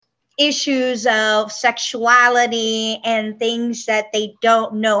issues of sexuality and things that they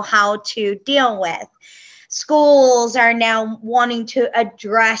don't know how to deal with. Schools are now wanting to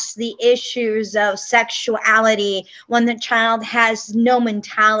address the issues of sexuality when the child has no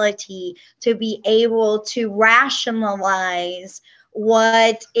mentality to be able to rationalize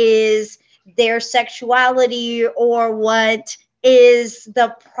what is their sexuality or what is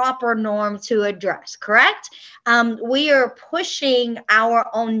the proper norm to address, correct? We are pushing our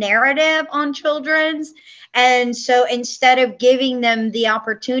own narrative on children's. And so instead of giving them the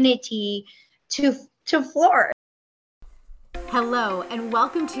opportunity to flourish. Hello, and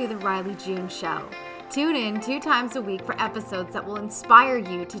welcome to the Riley June Show. Tune in 2 times a week for episodes that will inspire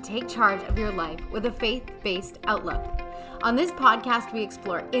you to take charge of your life with a faith-based outlook. On this podcast, we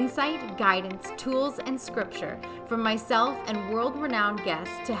explore insight, guidance, tools, and scripture from myself and world-renowned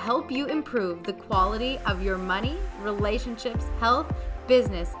guests to help you improve the quality of your money, relationships, health,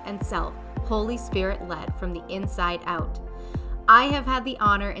 business, and self, Holy Spirit-led from the inside out. I have had the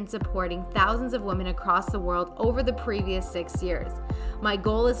honor in supporting thousands of women across the world over the previous 6 years. My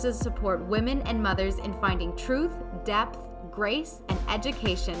goal is to support women and mothers in finding truth, depth, grace, and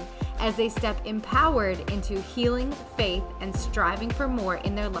education as they step empowered into healing, faith, and striving for more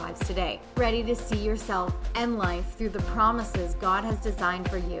in their lives today. Ready to see yourself and life through the promises God has designed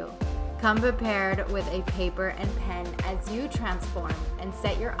for you. Come prepared with a paper and pen as you transform and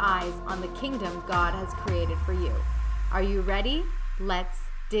set your eyes on the kingdom God has created for you. Are you ready? Let's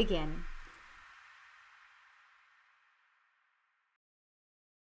dig in.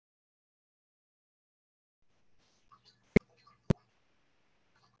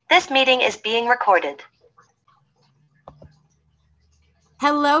 This meeting is being recorded.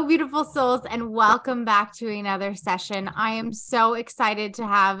 Hello, beautiful souls, and welcome back to another session. I am so excited to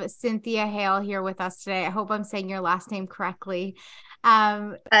have Cynthia Hale here with us today. I hope I'm saying your last name correctly.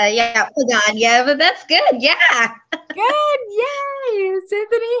 Hold on. Yeah, but that's good. Yeah. Good. Yay.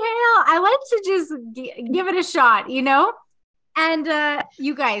 Cynthia Hale. I like to just give it a shot, you know? And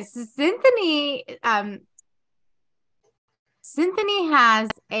you guys, Cynthia has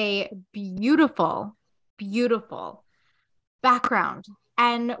a beautiful, beautiful background.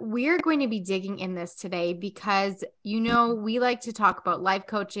 And we're going to be digging in this today because, you know, we like to talk about life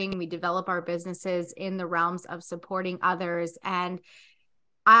coaching. We develop our businesses in the realms of supporting others. And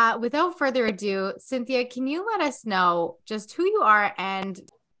without further ado, Cynthia, can you let us know just who you are and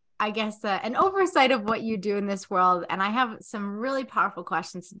I guess an oversight of what you do in this world? And I have some really powerful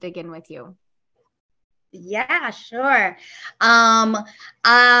questions to dig in with you. Yeah, sure. My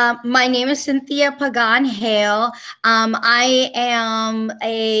name is Cynthia Hale. I am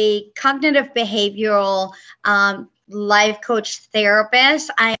a cognitive behavioral life coach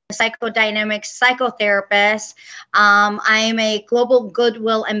therapist. I am a psychodynamic psychotherapist. I am a global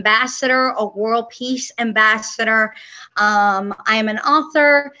goodwill ambassador, a world peace ambassador. I am an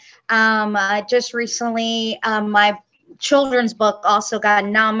author. Just recently, my children's book also got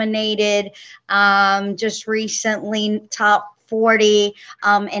nominated just recently, top 40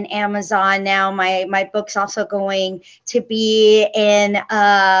 in Amazon. Now my book's also going to be in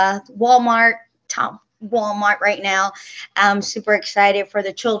Walmart, top Walmart right now. I'm super excited for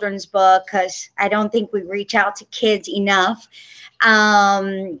the children's book because I don't think we reach out to kids enough.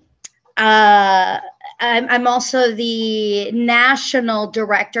 I'm also the national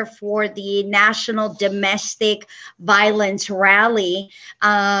director for the National Domestic Violence Rally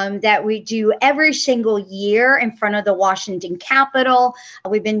that we do every single year in front of the Washington Capitol.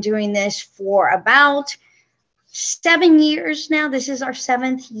 We've been doing this for about 7 years now. This is our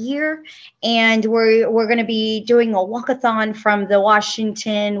 7th year, and we're going to be doing a walkathon from the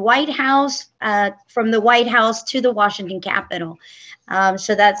Washington White House, from the White House to the Washington Capitol.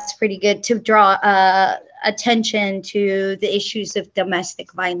 So that's pretty good to draw attention to the issues of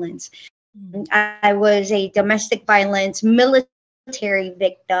domestic violence. I was a domestic violence military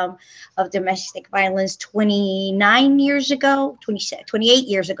victim of domestic violence 28 years ago.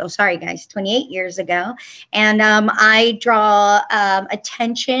 Sorry, guys, 28 years ago. And I draw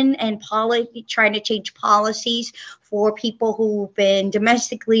attention and trying to change policies for people who've been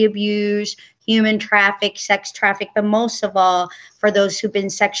domestically abused, human trafficked, sex trafficked, but most of all, for those who've been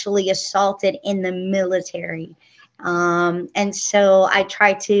sexually assaulted in the military. And so I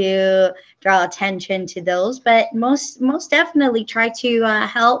try to draw attention to those, but most definitely try to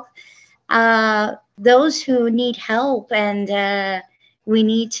help those who need help. And we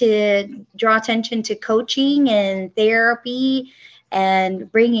need to draw attention to coaching and therapy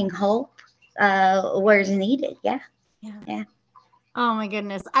and bringing hope where it's needed. Yeah. Oh my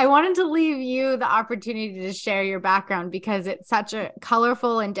goodness. I wanted to leave you the opportunity to share your background because it's such a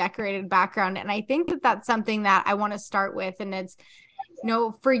colorful and decorated background. And I think that that's something that I want to start with. And it's,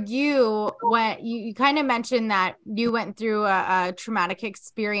 for you, what you kind of mentioned that you went through a traumatic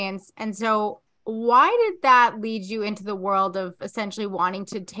experience. And so why did that lead you into the world of essentially wanting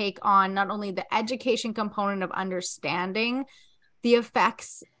to take on not only the education component of understanding the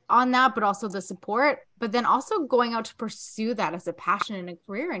effects on that, but also the support, but then also going out to pursue that as a passion and a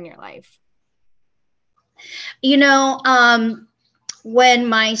career in your life? You know, when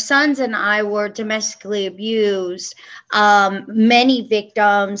my sons and I were domestically abused, many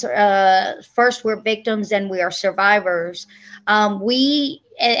victims, first we're victims and we are survivors.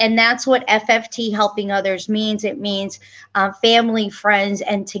 And that's what FFT, helping others, means. It means family, friends,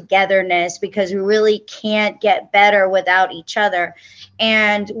 and togetherness, because we really can't get better without each other.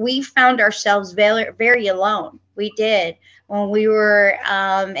 And we found ourselves very, very alone. We did, when we were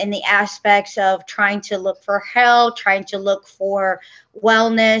in the aspects of trying to look for help, trying to look for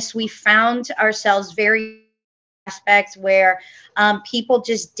wellness. We found ourselves very aspects where people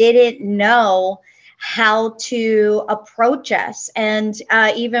just didn't know how to approach us. And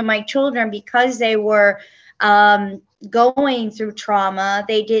even my children, because they were going through trauma,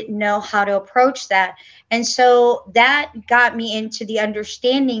 they didn't know how to approach that. And so that got me into the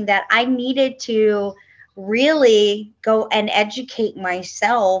understanding that I needed to really go and educate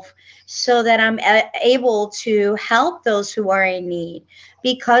myself so that I'm able to help those who are in need.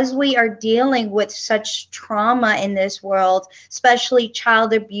 Because we are dealing with such trauma in this world, especially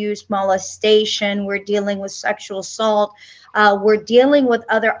child abuse, molestation, we're dealing with sexual assault, we're dealing with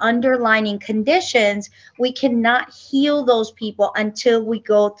other underlying conditions. We cannot heal those people until we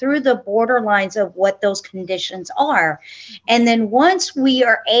go through the borderlines of what those conditions are. And then once we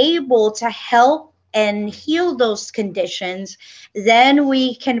are able to help and heal those conditions, then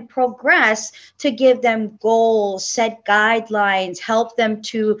we can progress to give them goals, set guidelines, help them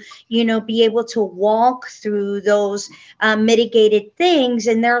to, be able to walk through those mitigated things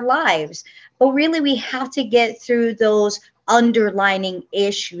in their lives. But really, we have to get through those underlining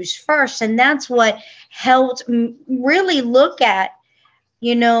issues first. And that's what helped really look at,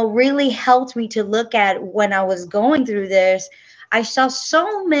 really helped me to look at when I was going through this. I saw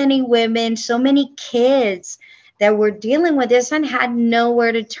so many women, so many kids that were dealing with this and had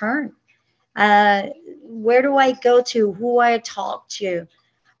nowhere to turn. Where do I go to? Who I talk to?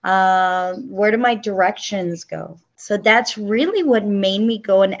 Where do my directions go? So that's really what made me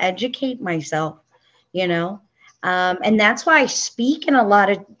go and educate myself, you know. And that's why I speak in a lot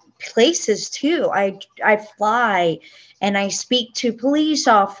of places too. I fly and I speak to police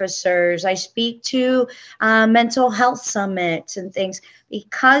officers. I speak to mental health summits and things,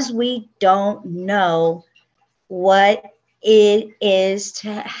 because we don't know what it is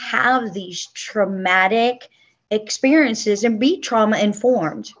to have these traumatic experiences and be trauma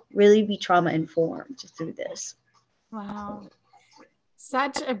informed, really be trauma informed through this. Wow.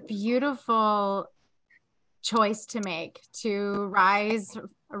 Such a beautiful choice to make, to rise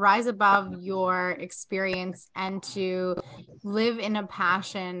above your experience and to live in a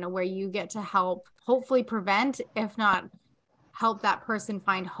passion where you get to help, hopefully prevent, if not help that person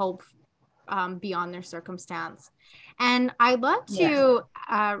find hope beyond their circumstance. And I'd love to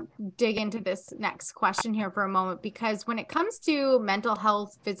dig into this next question here for a moment, because when it comes to mental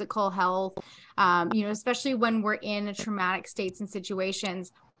health, physical health, especially when we're in traumatic states and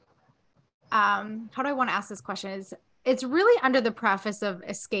situations, how do I want to ask this question? It's really under the preface of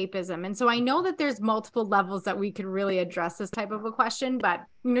escapism. And so I know that there's multiple levels that we could really address this type of a question, but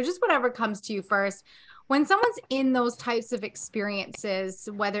just whatever comes to you first. When someone's in those types of experiences,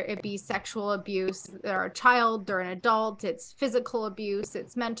 whether it be sexual abuse, they're a child, they're an adult, it's physical abuse,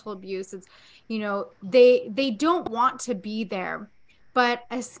 it's mental abuse, it's, they don't want to be there, but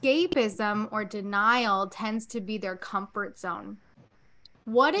escapism or denial tends to be their comfort zone.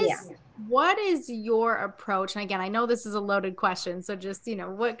 What is your approach? And again, I know this is a loaded question, so just,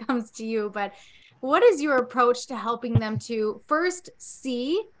 what comes to you, but what is your approach to helping them to first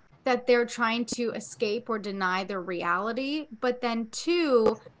see that they're trying to escape or deny their reality, but then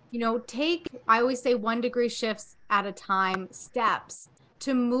two, take, I always say 1 degree shifts at a time, steps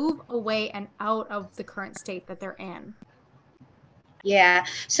to move away and out of the current state that they're in? Yeah.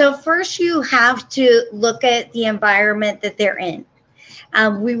 So first you have to look at the environment that they're in.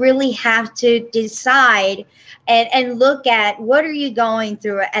 We really have to decide and look at what are you going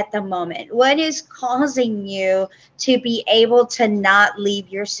through at the moment? What is causing you to be able to not leave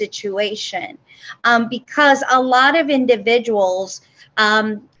your situation? Because a lot of individuals,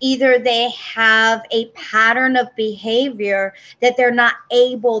 either they have a pattern of behavior that they're not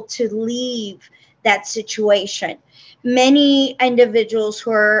able to leave that situation. Many individuals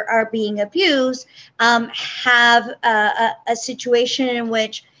who are being abused have a situation in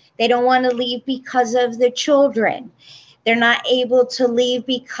which they don't want to leave because of the children. They're not able to leave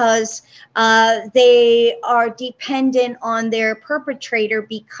because they are dependent on their perpetrator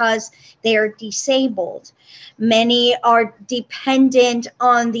because they are disabled. Many are dependent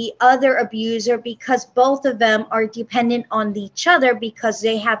on the other abuser because both of them are dependent on each other because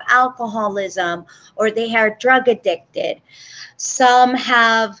they have alcoholism or they are drug addicted. Some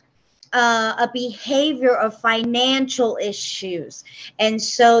have a behavior of financial issues, and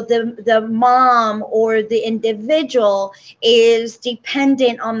so the mom or the individual is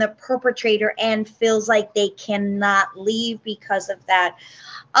dependent on the perpetrator and feels like they cannot leave because of that.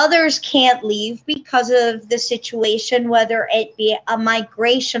 Others can't leave because of the situation, whether it be a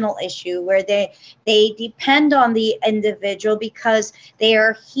migrational issue where they depend on the individual because they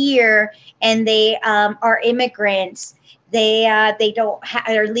are here and they are immigrants. They don't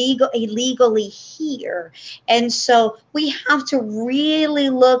are illegally here, and so we have to really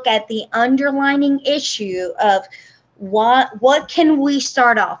look at the underlying issue of what can we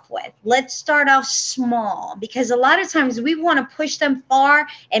start off with. Let's start off small, because a lot of times we want to push them far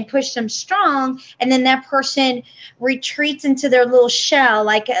and push them strong, and then that person retreats into their little shell,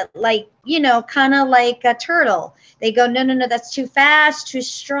 kind of like a turtle. They go, no, no, no, that's too fast, too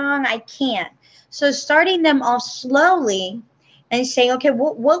strong, I can't. So starting them off slowly and saying, okay,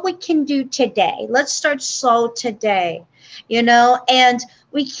 what we can do today, let's start slow today, and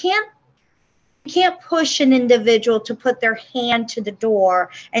we can't push an individual to put their hand to the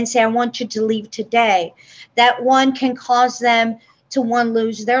door and say, I want you to leave today. That, one, can cause them to, one,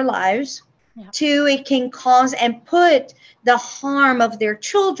 lose their lives. Yeah. Two, it can cause and put the harm of their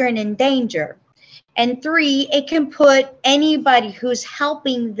children in danger. And three, it can put anybody who's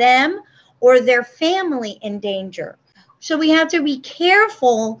helping them or their family in danger. So we have to be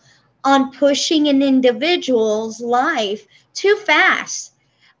careful on pushing an individual's life too fast.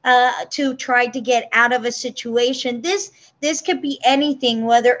 To try to get out of a situation. This could be anything,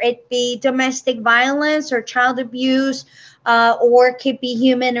 whether it be domestic violence or child abuse, or it could be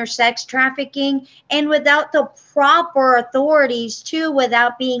human or sex trafficking. And without the proper authorities too,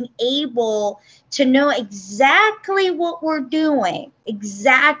 without being able to know exactly what we're doing,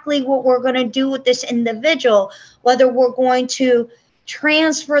 exactly what we're going to do with this individual, whether we're going to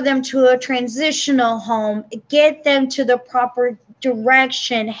transfer them to a transitional home, get them to the proper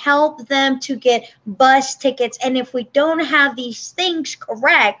direction, help them to get bus tickets. And if we don't have these things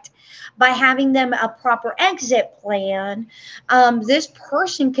correct, by having them a proper exit plan, this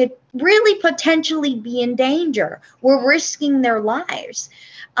person could really potentially be in danger. We're risking their lives.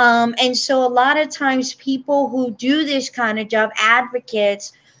 And so a lot of times people who do this kind of job,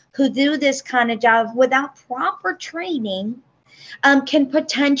 advocates who do this kind of job without proper training, can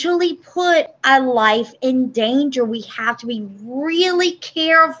potentially put a life in danger. We have to be really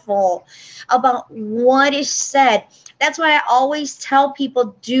careful about what is said. That's why I always tell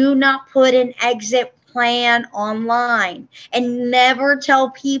people, do not put an exit plan online, and never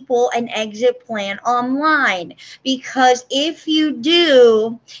tell people an exit plan online, because if you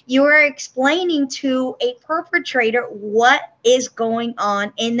do, you are explaining to a perpetrator what is going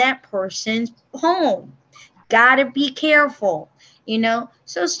on in that person's home. Gotta be careful.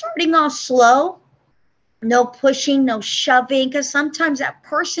 So starting off slow, no pushing, no shoving, because sometimes that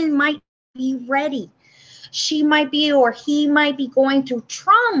person might be ready. She might be, or he might be going through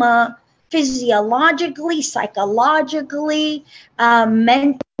trauma physiologically, psychologically,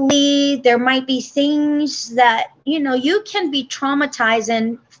 mentally. There might be things that, you can be traumatized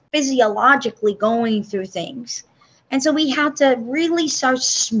and physiologically going through things. And so we have to really start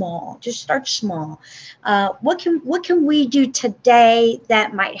small. Just start small. What can we do today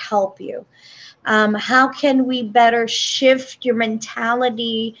that might help you? How can we better shift your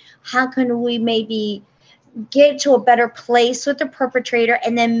mentality? How can we maybe get to a better place with the perpetrator,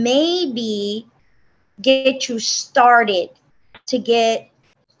 and then maybe get you started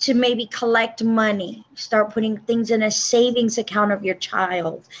to maybe collect money, start putting things in a savings account of your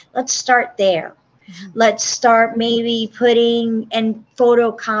child. Let's start there. Let's start maybe putting and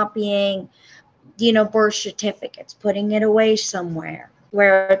photocopying, birth certificates, putting it away somewhere.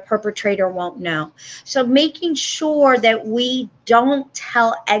 where a perpetrator won't know. So making sure that we don't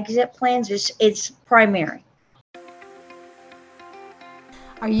tell exit plans is primary.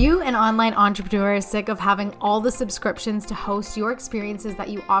 Are you an online entrepreneur sick of having all the subscriptions to host your experiences that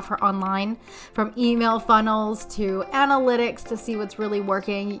you offer online? From email funnels to analytics to see what's really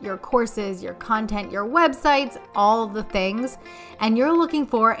working, your courses, your content, your websites, all the things. And you're looking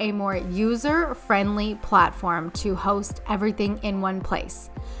for a more user-friendly platform to host everything in one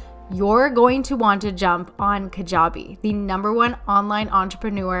place. You're going to want to jump on Kajabi, the #1 online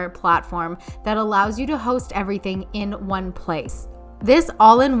entrepreneur platform that allows you to host everything in one place. This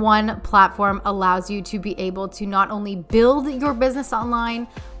all-in-one platform allows you to be able to not only build your business online,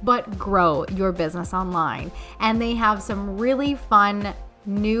 but grow your business online. And they have some really fun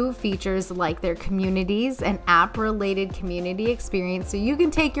new features like their communities and app-related community experience, so you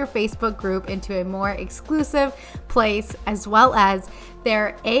can take your Facebook group into a more exclusive place, as well as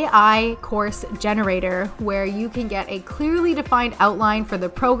their AI course generator, where you can get a clearly defined outline for the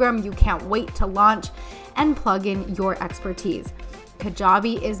program you can't wait to launch and plug in your expertise.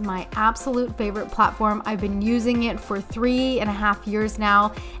 Kajabi is my absolute favorite platform. I've been using it for 3.5 years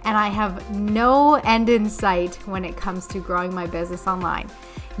now, and I have no end in sight when it comes to growing my business online.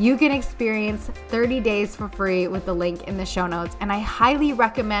 You can experience 30 days for free with the link in the show notes, and I highly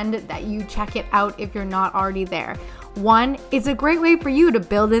recommend that you check it out if you're not already there. One, it's a great way for you to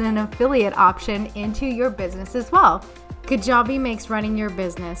build in an affiliate option into your business as well. Kajabi makes running your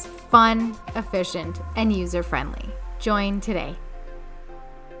business fun, efficient, and user-friendly. Join today.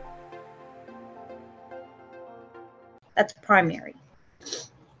 That's primary.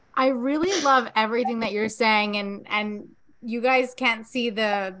 I really love everything that you're saying, and you guys can't see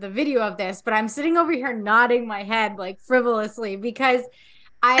the video of this, but I'm sitting over here nodding my head like frivolously, because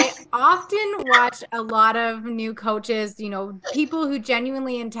I often watch a lot of new coaches, people who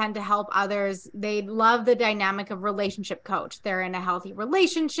genuinely intend to help others. They love the dynamic of relationship coach. They're in a healthy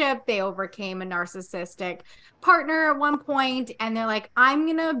relationship. They overcame a narcissistic partner at one point, and they're like, I'm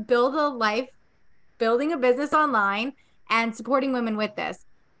going to build a life building a business online and supporting women with this.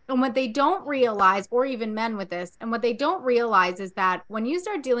 And what they don't realize, or even men with this, and what they don't realize is that when you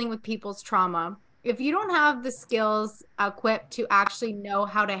start dealing with people's trauma, if you don't have the skills equipped to actually know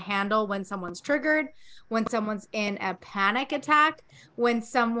how to handle when someone's triggered, when someone's in a panic attack, when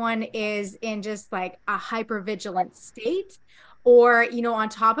someone is in just like a hypervigilant state, or, on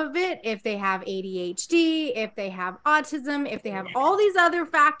top of it, if they have ADHD, if they have autism, if they have all these other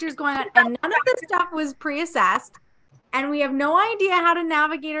factors going on, and none of this stuff was pre-assessed, and we have no idea how to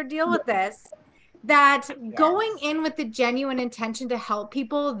navigate or deal with this, that going in with the genuine intention to help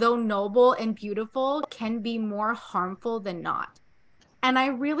people, though noble and beautiful, can be more harmful than not. And I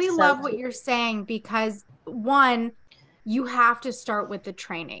really love what you're saying, because one, you have to start with the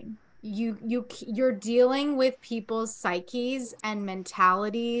training. You're dealing with people's psyches and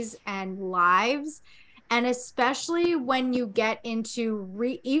mentalities and lives. And especially when you get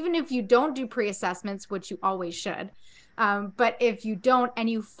into even if you don't do pre-assessments, which you always should, but if you don't, and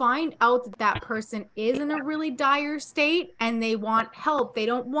you find out that that person is in a really dire state and they want help, they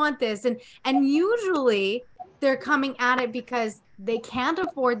don't want this, and usually they're coming at it because they can't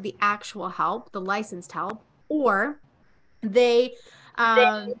afford the actual help, the licensed help, or they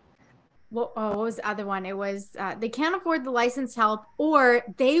what was the other one? It was they can't afford the licensed help, or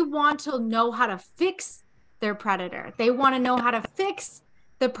they want to know how to fix their predator. They want to know how to fix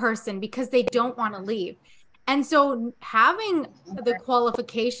the person because they don't want to leave. And so having the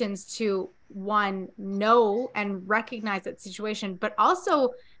qualifications to, one, know and recognize that situation, but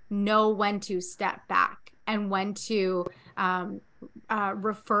also know when to step back and when to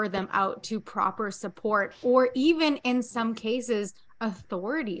refer them out to proper support, or even in some cases,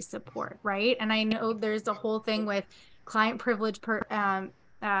 authority support, right? And I know there's a whole thing with client privilege, client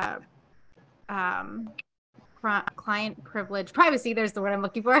privilege, privacy. There's the word I'm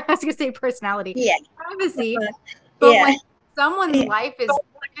looking for. I was going to say personality. Yeah. Privacy. But when someone's life is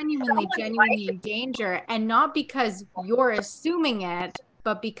genuinely in danger, and not because you're assuming it,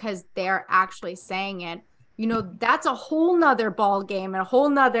 but because they're actually saying it, that's a whole nother ball game and a whole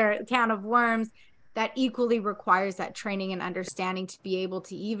nother can of worms that equally requires that training and understanding to be able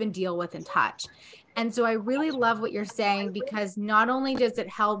to even deal with and touch. And so I really love what you're saying, because not only does it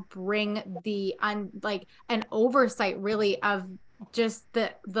help bring the an oversight really of just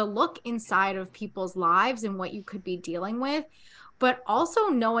the look inside of people's lives and what you could be dealing with, but also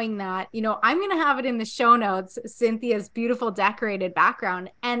knowing that, I'm going to have it in the show notes, Cynthia's beautiful decorated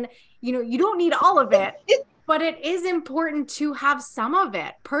background. And, you don't need all of it, But it is important to have some of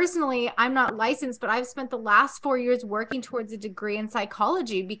it. Personally, I'm not licensed, but I've spent the last 4 years working towards a degree in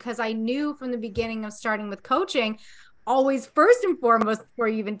psychology because I knew from the beginning of starting with coaching, always first and foremost, before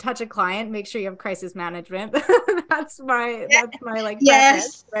you even touch a client, make sure you have crisis management. that's my like preface,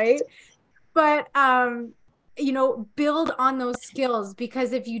 Yes. right? But build on those skills,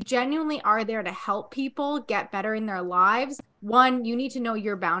 because if you genuinely are there to help people get better in their lives, one, you need to know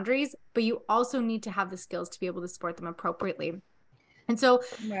your boundaries, but you also need to have the skills to be able to support them appropriately. And so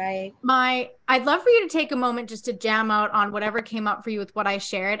Right. I'd love for you to take a moment just to jam out on whatever came up for you with what I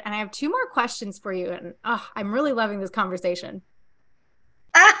shared. And I have two more questions for you. And I'm really loving this conversation.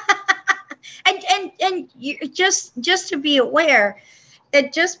 And you, just to be aware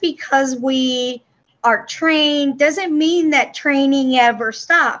that just because we are trained doesn't mean that training ever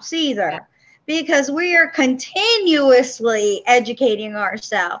stops either. Yeah. Because we are continuously educating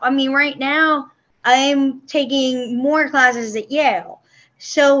ourselves. I mean, right now I'm taking more classes at Yale.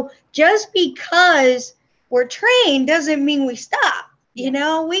 So just because we're trained doesn't mean we stop. You Yes.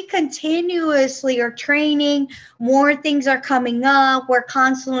 know, we continuously are training, more things are coming up. We're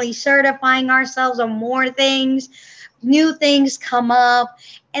constantly certifying ourselves on more things, new things come up.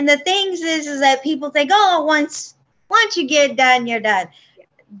 And the things is that people think, oh, once you get done, you're done.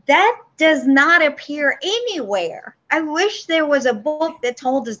 That does not appear anywhere. I wish there was a book that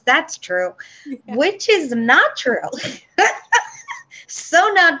told us that's true, which is not true. So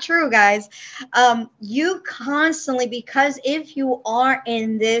not true, guys. You constantly, because if you are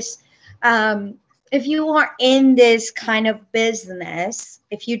in this, kind of business,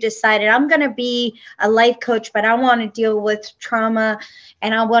 if you decided I'm going to be a life coach, but I want to deal with trauma,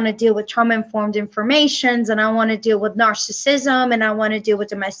 and I want to deal with trauma-informed informations, and I want to deal with narcissism, and I want to deal with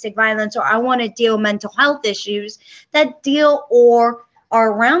domestic violence, or I want to deal with mental health issues that deal or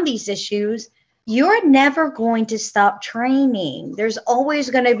are around these issues, you're never going to stop training. There's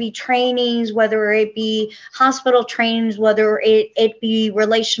always going to be trainings, whether it be hospital trainings, whether it be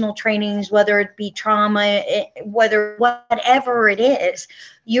relational trainings, whether it be trauma, whatever it is.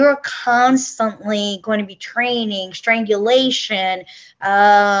 You're constantly going to be training, strangulation.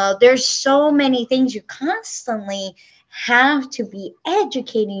 There's so many things you constantly have to be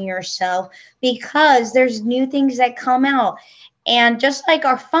educating yourself, because there's new things that come out. And just like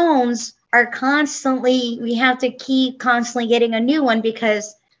our phones are constantly, we have to keep constantly getting a new one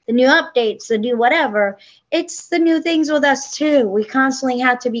because the new updates, the new whatever, it's the new things with us too. We constantly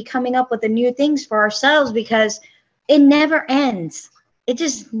have to be coming up with the new things for ourselves because it never ends. It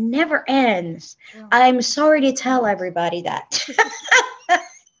just never ends. Yeah. I'm sorry to tell everybody that.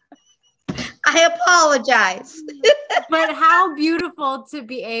 I apologize. But how beautiful to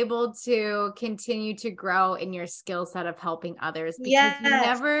be able to continue to grow in your skill set of helping others, because Yes.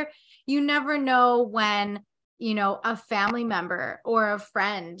 you never know when, a family member or a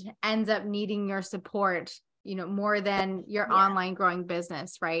friend ends up needing your support, more than your online growing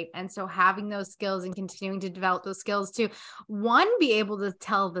business, right? And so having those skills and continuing to develop those skills to, one, be able to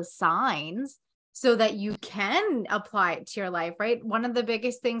tell the signs so that you can apply it to your life, right? One of the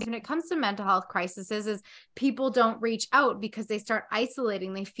biggest things when it comes to mental health crises is people don't reach out because they start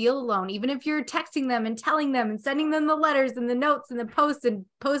isolating. They feel alone. Even if you're texting them and telling them and sending them the letters and the notes and the posts and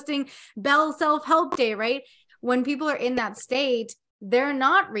posting Bell Self-Help Day, right? When people are in that state, they're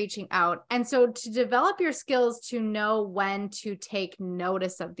not reaching out. And so to develop your skills to know when to take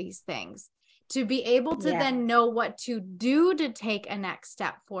notice of these things, to be able to then know what to do to take a next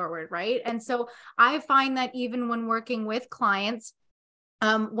step forward, right? And so I find that even when working with clients,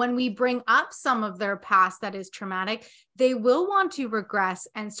 when we bring up some of their past that is traumatic, they will want to regress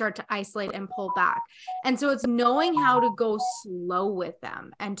and start to isolate and pull back. And so it's knowing how to go slow with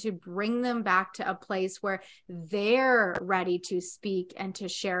them and to bring them back to a place where they're ready to speak and to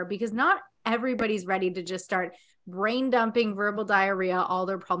share, because not everybody's ready to just start brain dumping, verbal diarrhea, all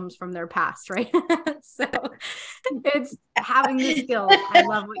their problems from their past, right? So it's having the skills. I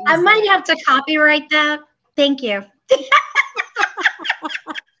love what you said. I might have to copyright that. Thank you. That's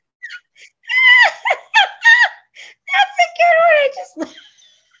a good one. I just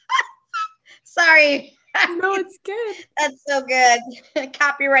sorry. No, it's good. That's so good.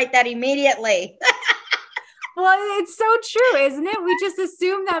 Copyright that immediately. Well, it's so true, isn't it? We just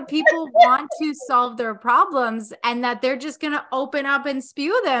assume that people want to solve their problems and that they're just going to open up and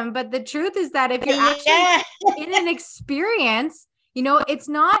spew them. But the truth is that if you're actually in an experience, it's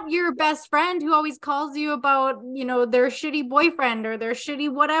not your best friend who always calls you about, their shitty boyfriend or their shitty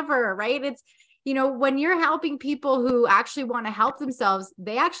whatever, right? It's, when you're helping people who actually want to help themselves,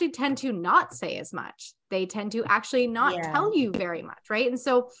 they actually tend to not say as much. They tend to actually not tell you very much, right? And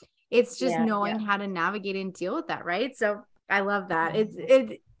so It's just Yeah, knowing how to navigate and deal with that, right? So I love that.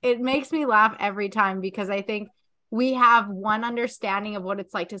 It makes me laugh every time, because I think we have one understanding of what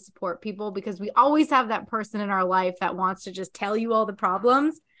it's like to support people, because we always have that person in our life that wants to just tell you all the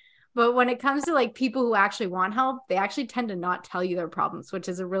problems. But when it comes to like people who actually want help, they actually tend to not tell you their problems, which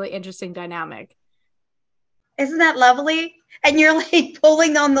is a really interesting dynamic. Isn't that lovely? And you're like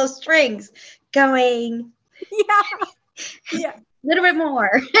pulling on those strings, going, Yeah. Yeah. a little bit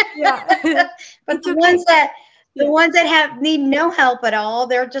more. Yeah. But It's the okay. ones that have need no help at all,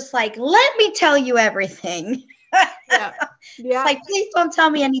 they're just like, let me tell you everything. Yeah. It's Yeah. like, please don't tell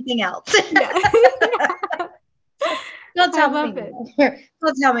me anything else. Yeah. Don't I tell love me it. more.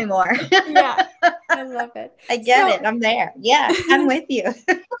 Don't tell me more. Yeah. I love it. I get So it. I'm there. Yeah, I'm with you.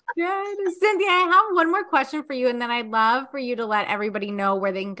 good. Cynthia, I have one more question for you, and then I'd love for you to let everybody know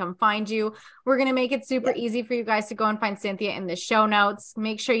where they can come find you. We're going to make it super Yeah. easy for you guys to go and find Cynthia in the show notes.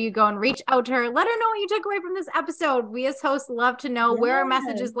 Make sure you go and reach out to her. Let her know what you took away from this episode. We as hosts love to know where our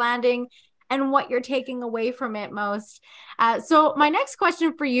message is landing and what you're taking away from it most. So my next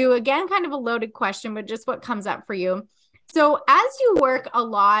question for you, again, kind of a loaded question, but just what comes up for you. So as you work a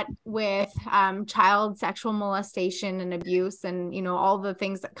lot with child sexual molestation and abuse, and all the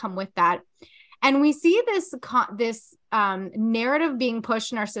things that come with that, and we see this narrative being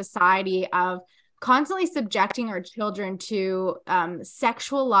pushed in our society of constantly subjecting our children to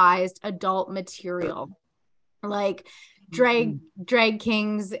sexualized adult material, like drag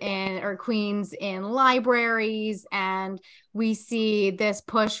kings or queens in libraries. And we see this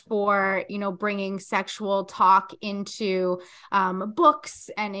push for bringing sexual talk into books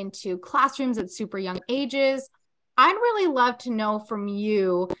and into classrooms at super young ages. I'd really love to know from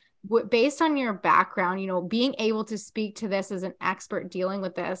you, based on your background, being able to speak to this as an expert dealing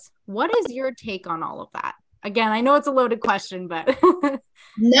with this, what is your take on all of that? Again, I know it's a loaded question, but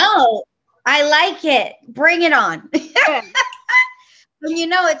No, I like it. Bring it on.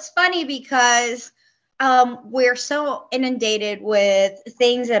 It's funny because we're so inundated with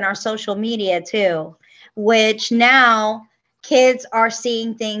things in our social media too, which now kids are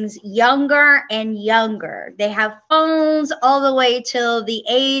seeing things younger and younger. They have phones all the way till the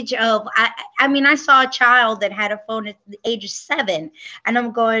age of, I saw a child that had a phone at the age of 7, and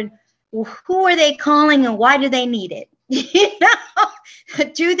I'm going, well, who are they calling and why do they need it?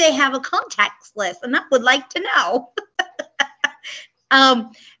 Do they have a contacts list? And I would like to know.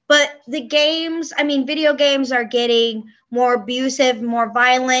 But the games, video games are getting more abusive, more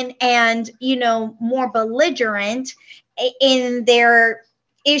violent, and, more belligerent in their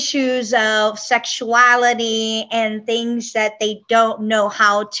issues of sexuality and things that they don't know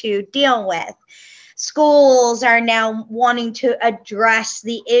how to deal with. Schools are now wanting to address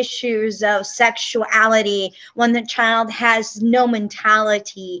the issues of sexuality when the child has no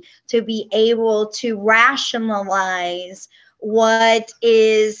mentality to be able to rationalize what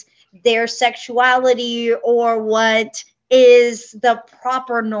is their sexuality or what is the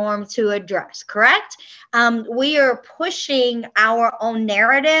proper norm to address, correct? We are pushing our own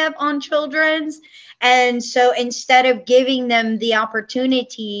narrative on children's. And so instead of giving them the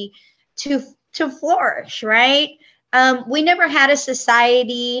opportunity to flourish, right? We never had a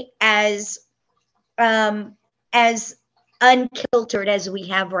society as unkiltered as we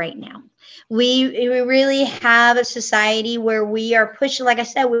have right now. We really have a society where we are pushing, like I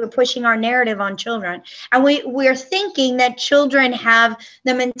said, we're pushing our narrative on children, and we're thinking that children have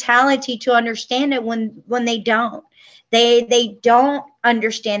the mentality to understand it when they don't. They don't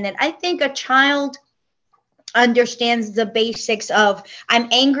understand it. I think a child understands the basics of, I'm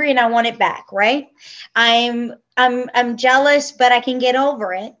angry and I want it back, right? I'm jealous, but I can get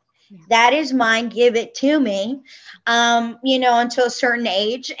over it. That is mine. Give it to me. Until a certain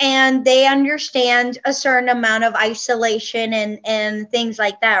age, and they understand a certain amount of isolation and things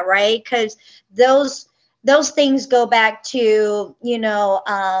like that, right? Because those things go back to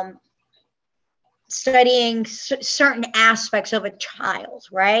studying certain aspects of a child,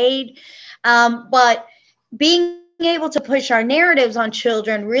 right? But being able to push our narratives on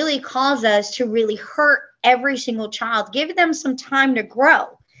children really cause us to really hurt every single child, give them some time to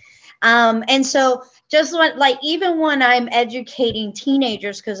grow. And so just even when I'm educating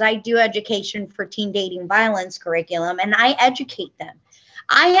teenagers, because I do education for teen dating violence curriculum and I educate them,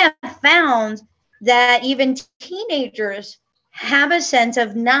 I have found that even teenagers have a sense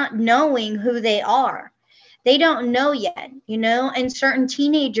of not knowing who they are. They don't know yet, and certain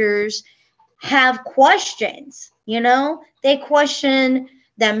teenagers have questions, they question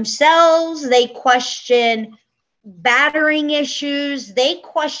themselves, they question battering issues, they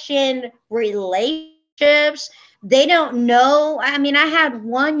question relationships, They don't know. I mean, I had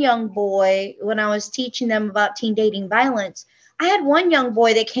one young boy when I was teaching them about teen dating violence. I had one young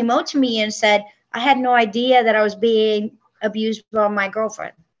boy that came out to me and said, I had no idea that I was being abused by my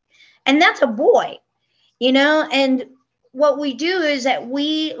girlfriend. And that's a boy, and what we do is that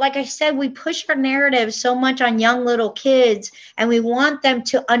we, like I said, we push our narrative so much on young little kids, and we want them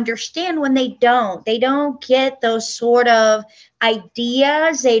to understand when they don't get those sort of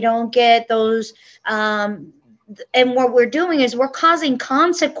ideas. They don't get those, and what we're doing is we're causing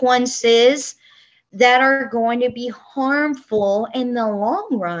consequences that are going to be harmful in the long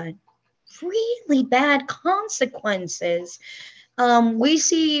run, really bad consequences. We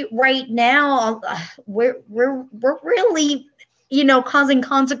see right now, we're really, causing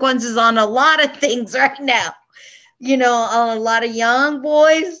consequences on a lot of things right now. A lot of young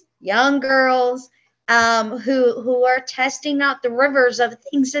boys, young girls, who are testing out the rivers of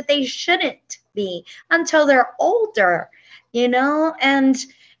things that they shouldn't be until they're older, and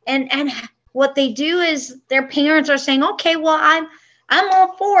what they do is their parents are saying, okay, well, I'm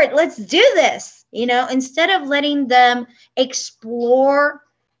all for it. Let's do this, instead of letting them explore,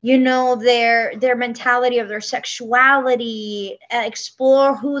 their mentality of their sexuality,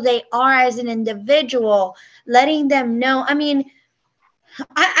 explore who they are as an individual, letting them know. I mean,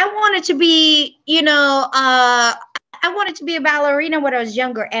 I wanted to be, I wanted to be a ballerina when I was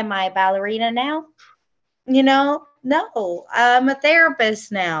younger. Am I a ballerina now? No, I'm a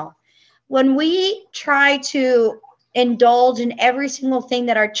therapist now. When we try to indulge in every single thing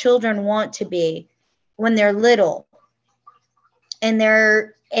that our children want to be when they're little and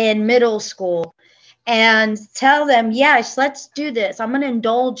they're in middle school, and tell them, yes, let's do this. I'm going to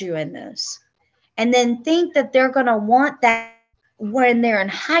indulge you in this. And then think that they're going to want that when they're in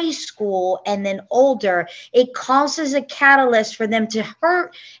high school and then older, it causes a catalyst for them to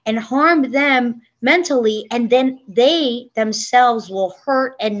hurt and harm them mentally. And then they themselves will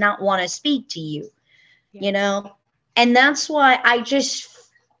hurt and not want to speak to you, Yes. And that's why I just,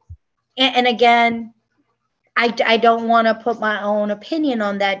 and again, I don't want to put my own opinion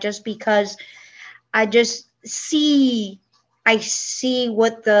on that, just because I just I see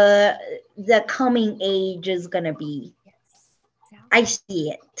what the coming age is gonna be. Yes. Yeah. I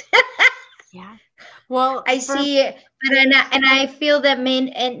see it. Yeah. Well, I see it, and I feel that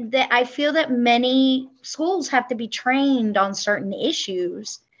I feel that many schools have to be trained on certain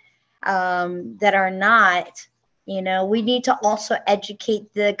issues, that are not. We need to also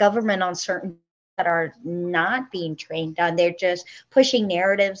educate the government on certain that are not being trained on. They're just pushing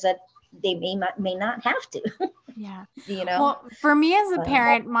narratives that they may not have to. yeah. you know. Well, for me as a But,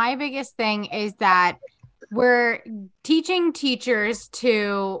 parent, my biggest thing is that we're teaching teachers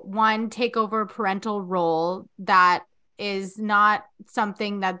to, one, take over a parental role that is not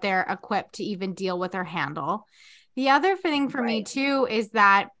something that they're equipped to even deal with or handle. The other thing for me right. too is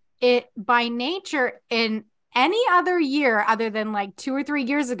that it, by nature, in any other year other than like 2 or 3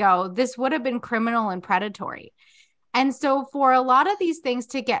 years ago, this would have been criminal and predatory. And so for a lot of these things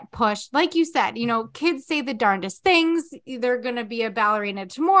to get pushed, like you said, kids say the darndest things. They're going to be a ballerina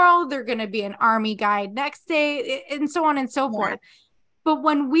tomorrow. They're going to be an army guy next day, and so on and so Yeah. forth. But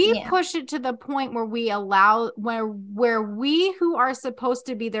when we Yeah. push it to the point where we allow, where we who are supposed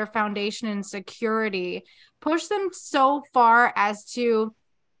to be their foundation and security, push them so far as to,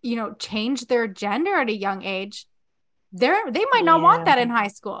 change their gender at a young age, they might not want Yeah. that in high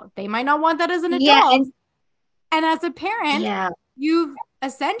school. They might not want that as an Yeah. adult. And as a parent, Yeah. you've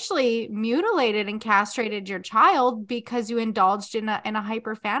essentially mutilated and castrated your child because you indulged in a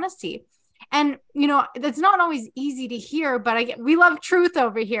hyper fantasy. And, that's not always easy to hear, but we love truth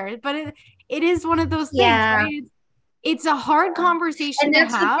over here. But it is one of those things, Yeah. right? It's a hard conversation And to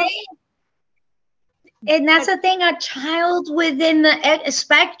that's the have. thing. And that's But the thing, a child within the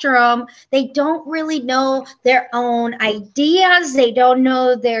spectrum, they don't really know their own ideas. They don't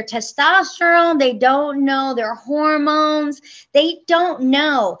know their testosterone. They don't know their hormones. They don't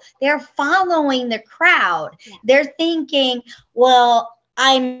know. They're following the crowd. yeah. They're thinking, well,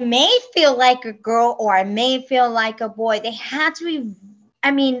 I may feel like a girl or I may feel like a boy. They have to be, I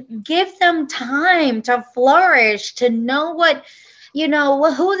mean, give them time to flourish, to know what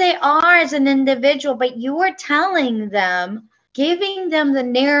who they are as an individual, but you are telling them, giving them the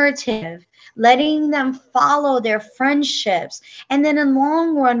narrative, letting them follow their friendships. And then in the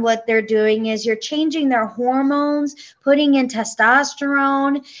long run, what they're doing is you're changing their hormones, putting in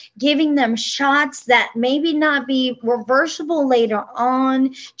testosterone, giving them shots that maybe not be reversible later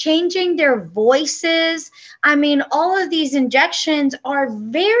on, changing their voices. I mean, all of these injections are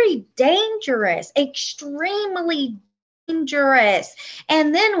very dangerous, extremely dangerous.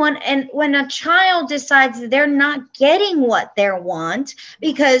 And then when a child decides that they're not getting what they want,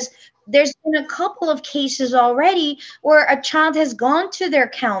 because there's been a couple of cases already where a child has gone to their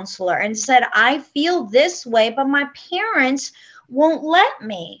counselor and said, I feel this way, but my parents won't let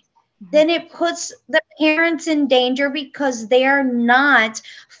me. Then it puts the parents in danger because they're not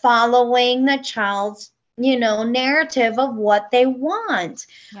following the child's, narrative of what they want.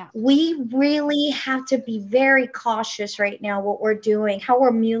 Yeah. We really have to be very cautious right now what we're doing, how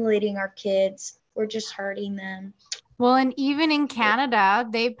we're mutilating our kids. We're just hurting them. Well, and even in Canada,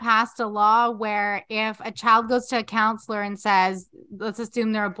 they passed a law where if a child goes to a counselor and says, let's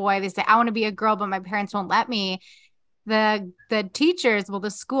assume they're a boy, they say, I want to be a girl, but my parents won't let me. The teachers, the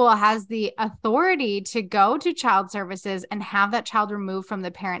school has the authority to go to child services and have that child removed from the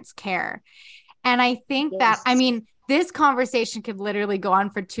parent's care. And I think Yes. this conversation could literally go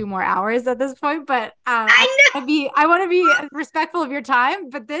on for 2 more hours at this point, but I I want to be respectful of your time,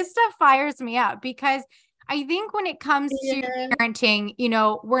 but this stuff fires me up because I think when it comes to parenting,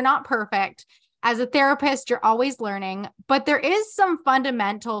 we're not perfect. As a therapist, you're always learning, but there is some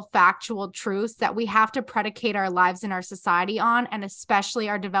fundamental factual truths that we have to predicate our lives in our society on, and especially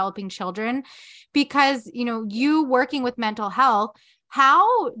our developing children, because, you working with mental health,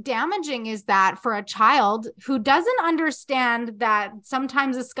 how damaging is that for a child who doesn't understand that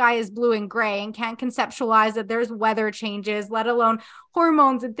sometimes the sky is blue and gray and can't conceptualize that there's weather changes, let alone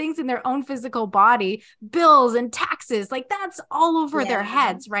hormones and things in their own physical body, bills and taxes, like that's all over their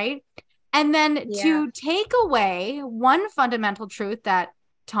heads, right? And then to take away one fundamental truth that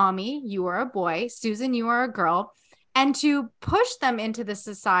Tommy, you are a boy, Susan, you are a girl, and to push them into the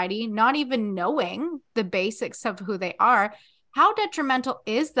society, not even knowing the basics of who they are, how detrimental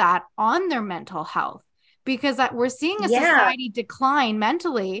is that on their mental health? Because we're seeing a society decline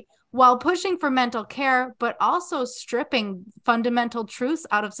mentally while pushing for mental care, but also stripping fundamental truths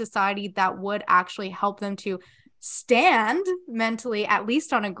out of society that would actually help them to stand mentally, at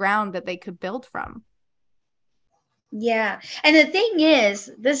least on a ground that they could build from. Yeah. And the thing is,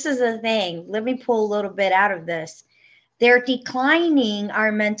 this is the thing. Let me pull a little bit out of this. They're declining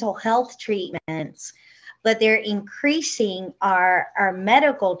our mental health treatments, but they're increasing our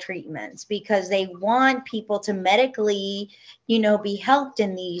medical treatments because they want people to medically, be helped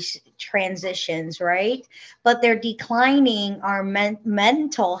in these transitions, right? But they're declining our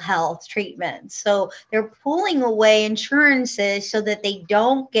mental health treatments. So they're pulling away insurances so that they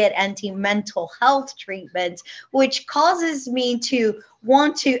don't get anti-mental health treatments, which causes me to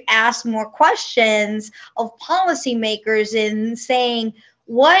want to ask more questions of policymakers in saying,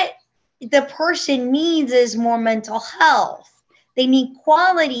 what the person needs is more mental health. They need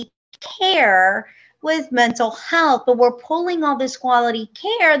quality care with mental health, but we're pulling all this quality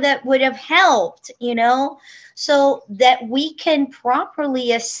care that would have helped, so that we can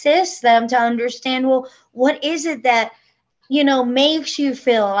properly assist them to understand, well, what is it that, makes you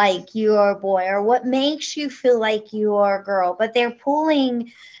feel like you're a boy, or what makes you feel like you are a girl. But they're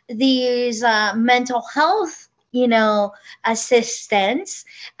pulling these mental health assistance,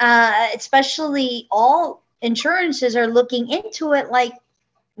 especially all insurances are looking into it like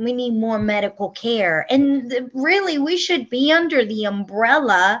we need more medical care. And really, we should be under the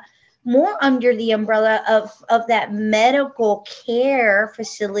umbrella, more under the umbrella of that medical care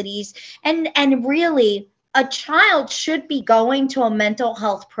facilities. And really, a child should be going to a mental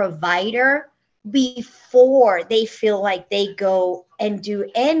health provider before they feel like they go and do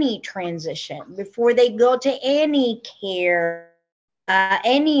any transition, before they go to any care,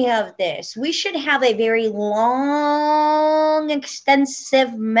 any of this. We should have a very long,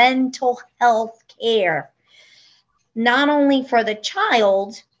 extensive mental health care, not only for the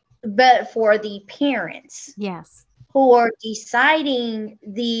child, but for the parents. Yes. Who are deciding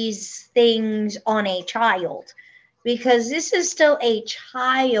these things on a child, because this is still a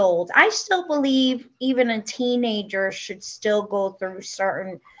child. I still believe even a teenager should still go through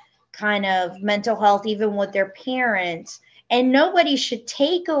certain kind of mental health, even with their parents. And nobody should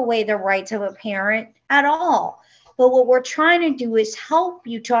take away the rights of a parent at all. But what we're trying to do is help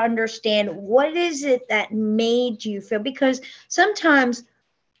you to understand what is it that made you feel, because sometimes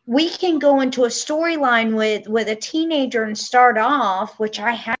we can go into a storyline with a teenager and start off, which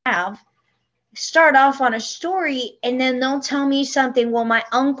I start off on a story, and then they'll tell me something, well, my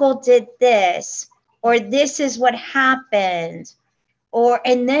uncle did this, or this is what happened,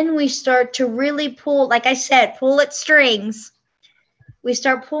 and then we start to really pull, like I said, pull at strings. We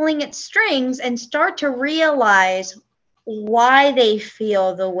start pulling at strings and start to realize why they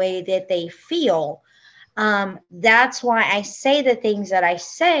feel the way that they feel. That's why I say the things that I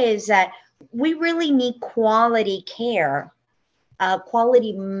say, is that we really need quality care,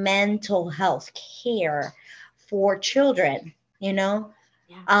 quality mental health care for children, you know,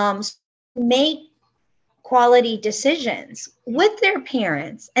 Yeah. make quality decisions with their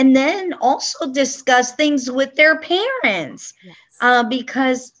parents and then also discuss things with their parents, Yes.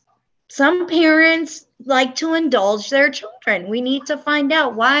 because some parents like to indulge their children. We need to find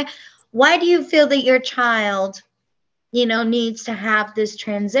out why do you feel that your child, needs to have this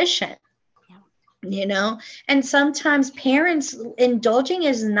transition, Yeah. you know and sometimes parents indulging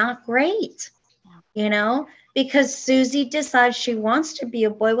is not great, Yeah. you know because Susie decides she wants to be a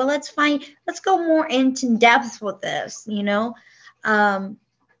boy. Well, let's go more into depth with this, um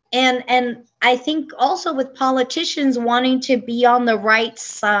and I think also with politicians wanting to be on the right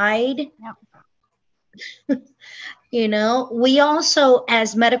side, Yeah. we also,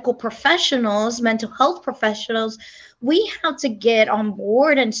 as medical professionals, mental health professionals, we have to get on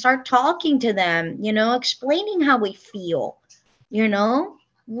board and start talking to them, explaining how we feel, you know,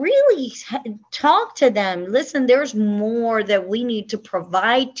 really talk to them. Listen, there's more that we need to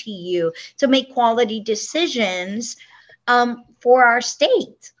provide to you to make quality decisions, for our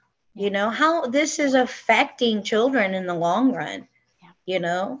state, Yeah. how this is affecting children in the long run, Yeah. you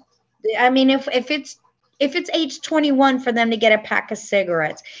know. I mean, if it's age 21 for them to get a pack of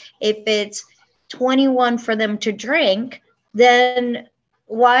cigarettes, if it's 21 for them to drink, then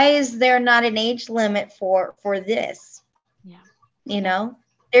why is there not an age limit for this? Yeah. You Yeah. know,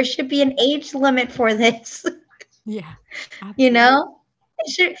 there should be an age limit for this. Yeah. you Absolutely. know,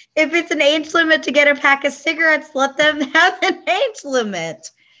 if it's an age limit to get a pack of cigarettes, let them have an age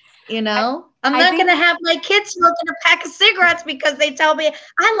limit. I, I'm I not going think, to have my kids smoking a pack of cigarettes because they tell me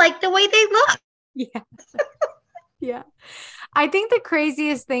I like the way they look. yeah. Yeah. I think the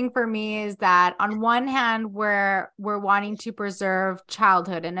craziest thing for me is that on one hand, we're wanting to preserve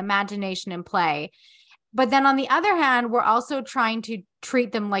childhood and imagination and play. But then on the other hand, we're also trying to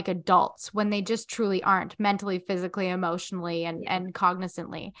treat them like adults when they just truly aren't mentally, physically, emotionally, and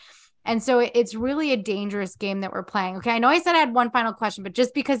cognizantly. And so it's really a dangerous game that we're playing. Okay. I know I said I had one final question, but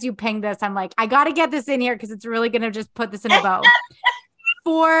just because you pinged this, I'm like, I got to get this in here because it's really going to just put this in a bow.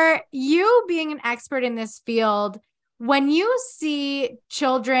 For you being an expert in this field, when you see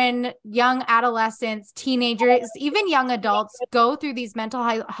children, young adolescents, teenagers, even young adults go through these mental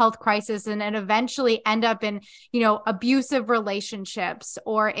health crises and eventually end up in, abusive relationships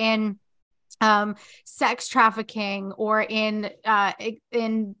or in sex trafficking or in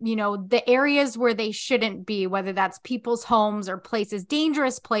the areas where they shouldn't be, whether that's people's homes or places,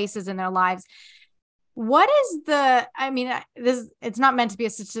 dangerous places in their lives. What is it's not meant to be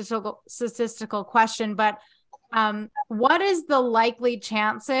a statistical question, but what is the likely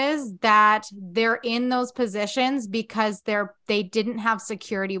chances that they're in those positions because they didn't have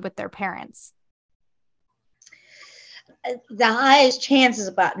security with their parents? The highest chance is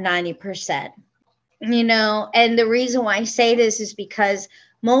about 90%, and the reason why I say this is because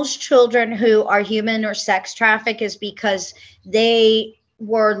most children who are human or sex trafficked is because they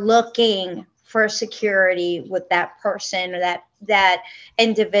were looking for security with that person or that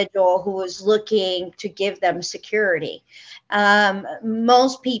individual who was looking to give them security.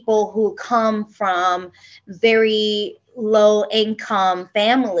 Most people who come from very low income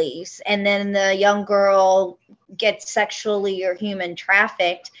families and then the young girl gets sexually or human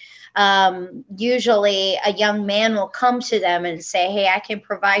trafficked, usually a young man will come to them and say, hey, I can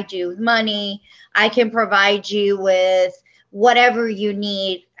provide you with money, I can provide you with whatever you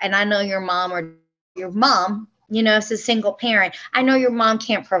need, and I know your mom is a single parent, I know your mom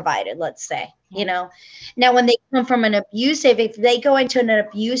can't provide it, let's say. Now when they come from if they go into an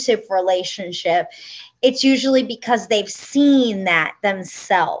abusive relationship, it's usually because they've seen that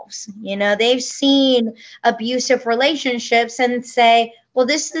themselves. They've seen abusive relationships and say, well,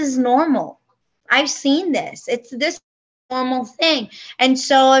 this is normal, I've seen this, it's this normal thing. And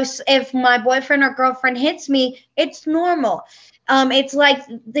so if my boyfriend or girlfriend hits me, it's normal. It's like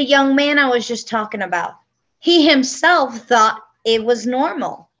the young man I was just talking about. He himself thought it was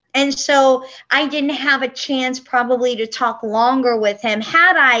normal. And so I didn't have a chance probably to talk longer with him.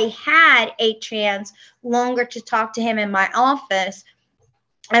 Had I had a chance longer to talk to him in my office,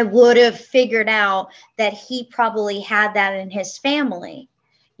 I would have figured out that he probably had that in his family,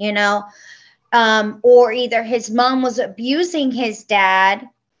 or either his mom was abusing his dad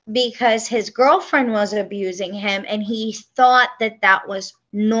because his girlfriend was abusing him and he thought that was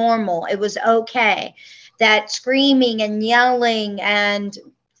normal, it was okay, that screaming and yelling and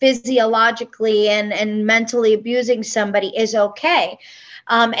physiologically and mentally abusing somebody is okay.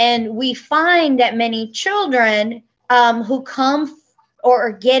 And we find that many children who come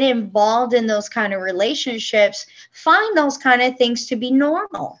or get involved in those kind of relationships find those kind of things to be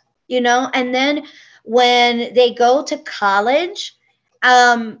normal, and then when they go to college,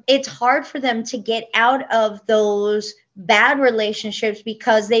 it's hard for them to get out of those bad relationships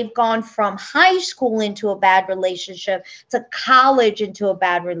because they've gone from high school into a bad relationship to college into a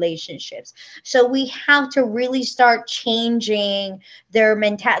bad relationships. So we have to really start changing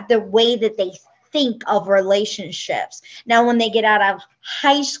the way that they think of relationships. Now, when they get out of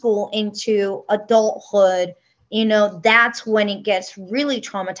high school into adulthood, that's when it gets really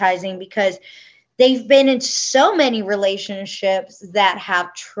traumatizing because they've been in so many relationships that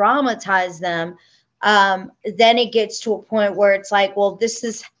have traumatized them. Then it gets to a point where it's like, well, this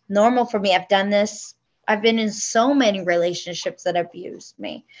is normal for me. I've done this. I've been in so many relationships that abused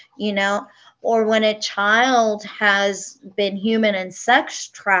me, or when a child has been human and sex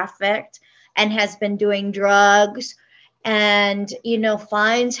trafficked and has been doing drugs and,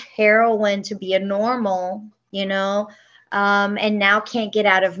 finds heroin to be a normal, and now can't get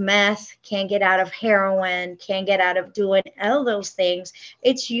out of meth, can't get out of heroin, can't get out of doing all those things.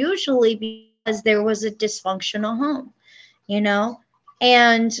 It's usually because there was a dysfunctional home,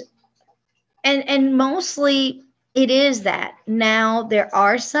 and and mostly it is that. Now there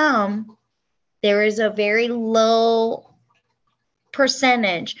is a very low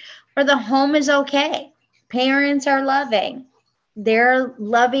percentage where the home is okay. Parents are loving. They're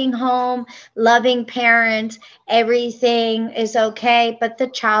loving home, loving parents. Everything is okay, but the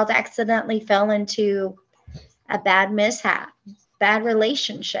child accidentally fell into a bad mishap, bad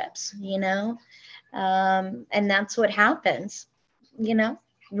relationships, and that's what happens,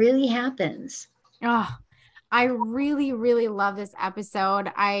 really happens. Oh, I really, really love this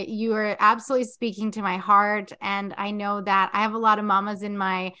episode. You are absolutely speaking to my heart. And I know that I have a lot of mamas in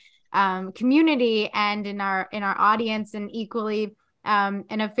my community and in our audience, and equally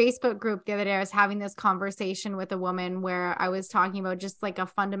in a Facebook group the other day, I was having this conversation with a woman where I was talking about just like a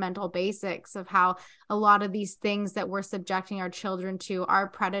fundamental basics of how a lot of these things that we're subjecting our children to are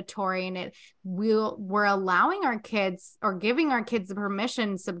predatory, and we're allowing our kids or giving our kids the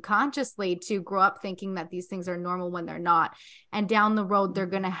permission subconsciously to grow up thinking that these things are normal when they're not. And down the road, they're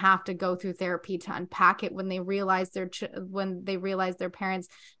going to have to go through therapy to unpack it when they realize their parents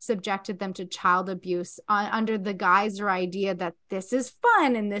subjected them to child abuse under the guise or idea that this is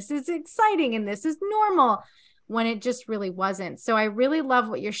fun and this is exciting and this is normal, when it just really wasn't. So I really love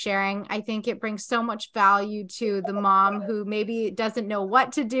what you're sharing. I think it brings so much value to the mom who maybe doesn't know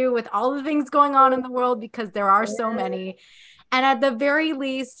what to do with all the things going on in the world, because there are so many. And at the very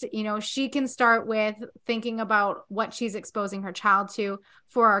least, she can start with thinking about what she's exposing her child to.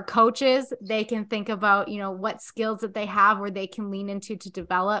 For our coaches, they can think about, what skills that they have where they can lean into to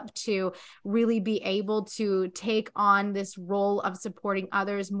develop to really be able to take on this role of supporting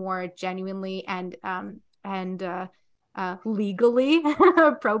others more genuinely and legally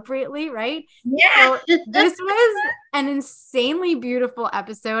appropriately, right? Yeah. So this was an insanely beautiful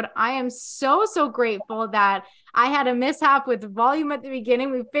episode. I am so grateful that I had a mishap with volume at the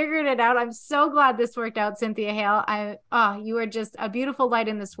beginning. We figured it out. I'm so glad this worked out, Cynthia Hale. You are just a beautiful light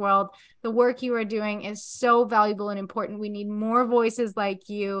in this world. The work you are doing is so valuable and important. We need more voices like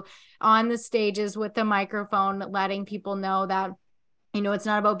you on the stages with the microphone, letting people know that it's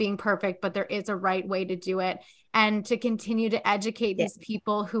not about being perfect, but there is a right way to do it, and to continue to educate these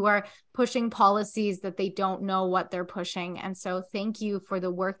people who are pushing policies that they don't know what they're pushing. And so thank you for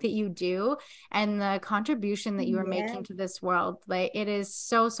the work that you do and the contribution that you are making to this world. Like, it is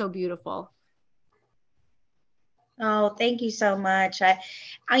so beautiful. Oh, thank you so much.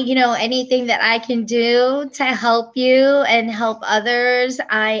 Anything that I can do to help you and help others,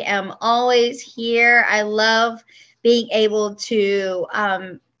 I am always here. I love being able to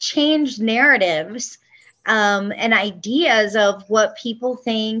change narratives and ideas of what people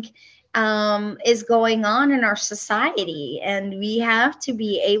think is going on in our society. And we have to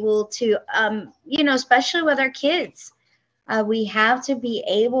be able to, especially with our kids, we have to be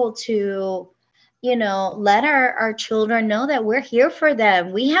able to let our children know that we're here for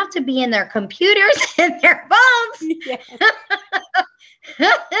them. We have to be in their computers and their phones. Yes.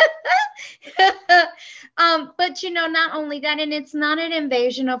 But not only that, and it's not an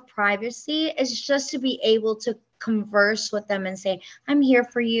invasion of privacy. It's just to be able to converse with them and say, I'm here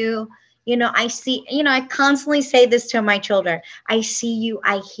for you. I see, I constantly say this to my children. I see you.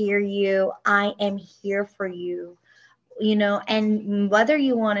 I hear you. I am here for you. And whether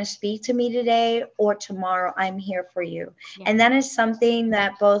you want to speak to me today or tomorrow, I'm here for you. Yeah. And that is something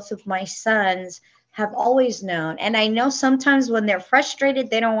that both of my sons have always known. And I know sometimes when they're frustrated,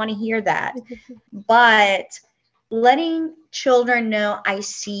 they don't want to hear that. But letting children know, I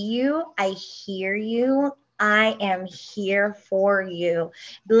see you, I hear you, I am here for you,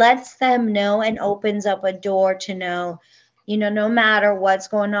 lets them know and opens up a door to know, no matter what's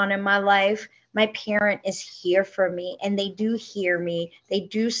going on in my life, my parent is here for me and they do hear me, they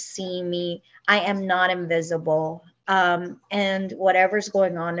do see me, I am not invisible. And whatever's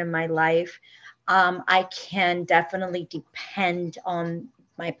going on in my life, I can definitely depend on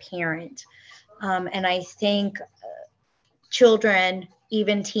my parent. And I think children,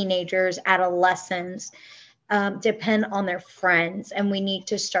 even teenagers, adolescents, depend on their friends, and we need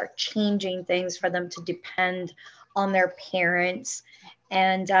to start changing things for them to depend on their parents,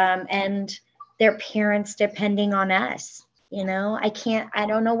 and their parents depending on us. I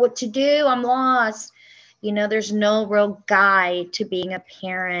don't know what to do. I'm lost. There's no real guide to being a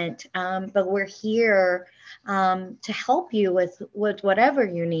parent, but we're here to help you with whatever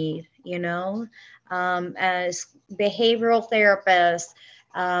you need. As behavioral therapists,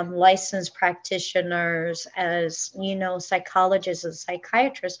 licensed practitioners, as psychologists and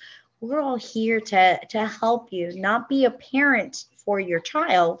psychiatrists, we're all here to help you, not be a parent for your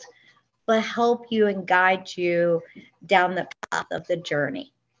child, but help you and guide you down the path of the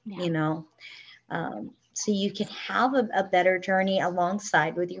journey. Yeah. So you can have a better journey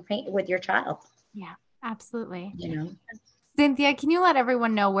alongside with your child. Yeah, absolutely. You know. Cynthia, can you let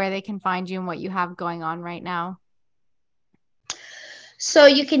everyone know where they can find you and what you have going on right now? So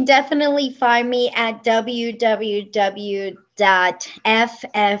you can definitely find me at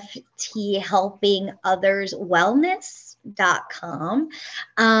www.ffthehelpingotherswellness.com.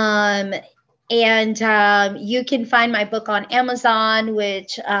 And you can find my book on Amazon,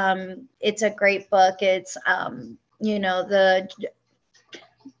 which it's a great book. It's the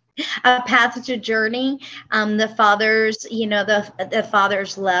A Path to Journey, the father's, the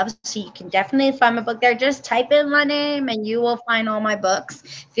father's love. So you can definitely find my book there. Just type in my name and you will find all my books.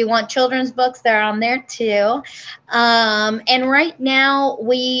 If you want children's books, they're on there too. And right now,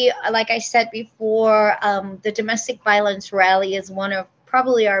 like I said before, the domestic violence rally is one of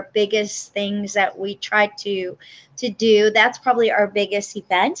probably our biggest things that we try to do. That's probably our biggest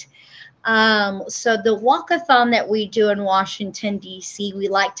event. So the walkathon that we do in Washington, D.C., we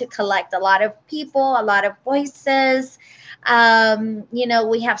like to collect a lot of people, a lot of voices.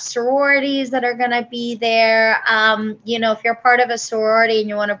 We have sororities that are going to be there. If you're part of a sorority and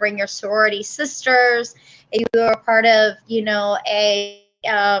you want to bring your sorority sisters, if you're part of,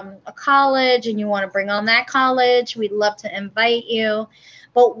 a college and you want to bring on that college, we'd love to invite you.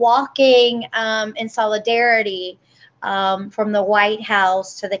 But walking in solidarity, from the White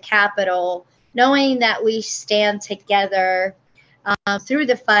House to the Capitol, knowing that we stand together through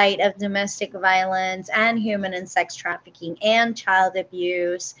the fight of domestic violence and human and sex trafficking and child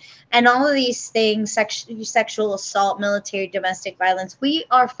abuse and all of these things, sexual assault, military, domestic violence. We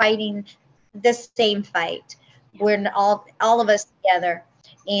are fighting the same fight. We're all of us together.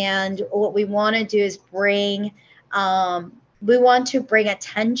 And what we want to do is we want to bring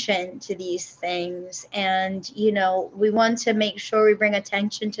attention to these things. And, we want to make sure we bring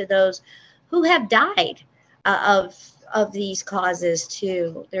attention to those who have died of these causes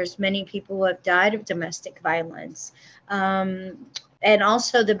too. There's many people who have died of domestic violence. And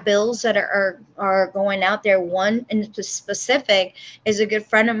also the bills that are going out there. One in specific is a good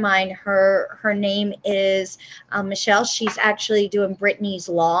friend of mine. Her name is Michelle. She's actually doing Brittany's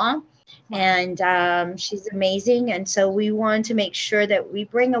Law. And she's amazing. And so we want to make sure that we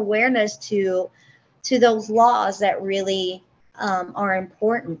bring awareness to those laws that really are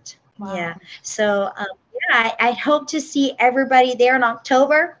important. Wow. Yeah. So I hope to see everybody there in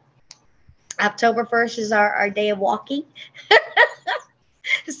October. October 1st is our day of walking.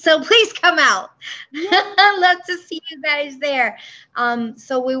 So please come out. I'd love to see you guys there.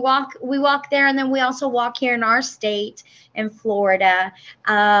 So we walk there, and then we also walk here in our state in Florida,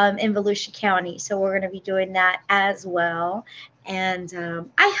 in Volusia County. So we're going to be doing that as well. And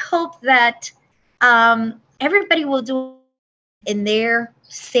I hope that everybody will do in their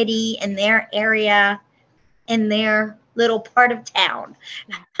city, in their area, in their little part of town.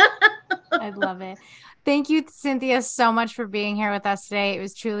 I love it. Thank you, Cynthia, so much for being here with us today. It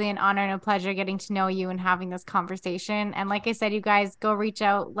was truly an honor and a pleasure getting to know you and having this conversation. And like I said, you guys go reach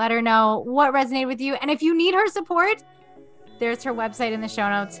out, let her know what resonated with you. And if you need her support, there's her website in the show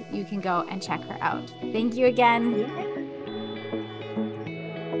notes. You can go and check her out. Thank you again. Yeah.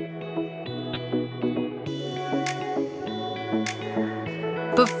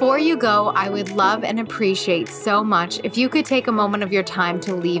 Before you go, I would love and appreciate so much if you could take a moment of your time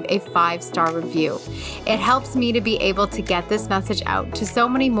to leave a 5-star review. It helps me to be able to get this message out to so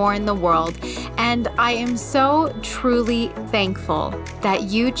many more in the world, and I am so truly thankful that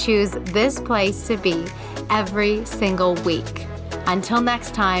you choose this place to be every single week. Until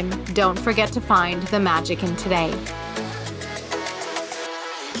next time, don't forget to find the magic in today.